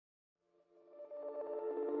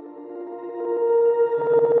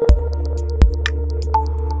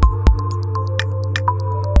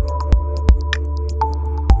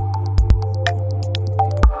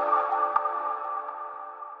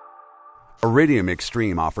Iridium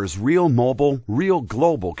Extreme offers real mobile, real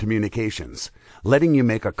global communications, letting you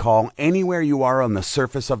make a call anywhere you are on the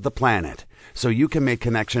surface of the planet, so you can make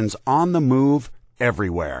connections on the move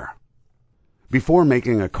everywhere. Before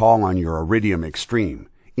making a call on your Iridium Extreme,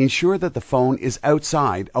 ensure that the phone is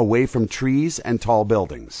outside, away from trees and tall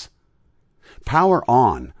buildings. Power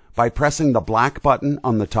on by pressing the black button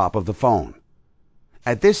on the top of the phone.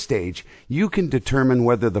 At this stage, you can determine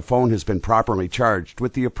whether the phone has been properly charged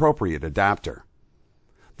with the appropriate adapter.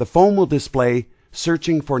 The phone will display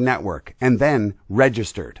searching for network and then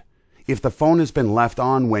registered. If the phone has been left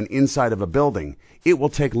on when inside of a building, it will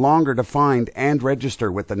take longer to find and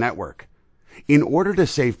register with the network. In order to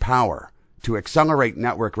save power, to accelerate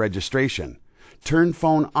network registration, turn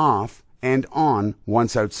phone off and on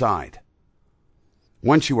once outside.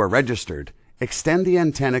 Once you are registered, extend the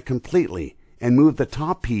antenna completely and move the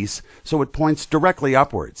top piece so it points directly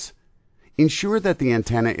upwards. Ensure that the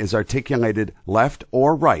antenna is articulated left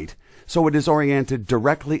or right so it is oriented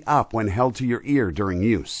directly up when held to your ear during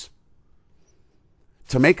use.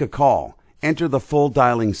 To make a call, enter the full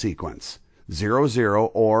dialing sequence, 00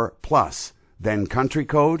 or plus, then country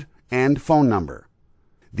code and phone number.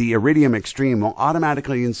 The Iridium Extreme will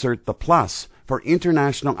automatically insert the plus for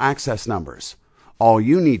international access numbers. All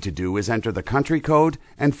you need to do is enter the country code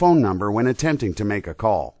and phone number when attempting to make a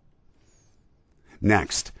call.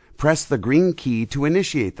 Next, press the green key to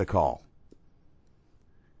initiate the call.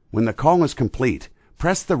 When the call is complete,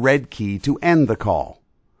 press the red key to end the call.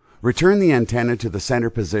 Return the antenna to the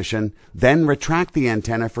center position, then retract the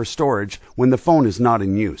antenna for storage when the phone is not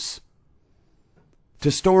in use.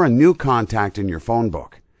 To store a new contact in your phone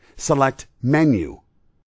book, select Menu,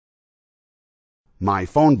 My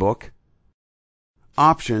Phone Book,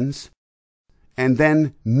 Options, and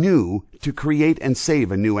then New to create and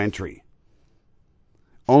save a new entry.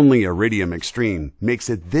 Only Iridium Extreme makes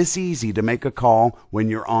it this easy to make a call when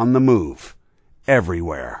you're on the move,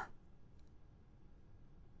 everywhere.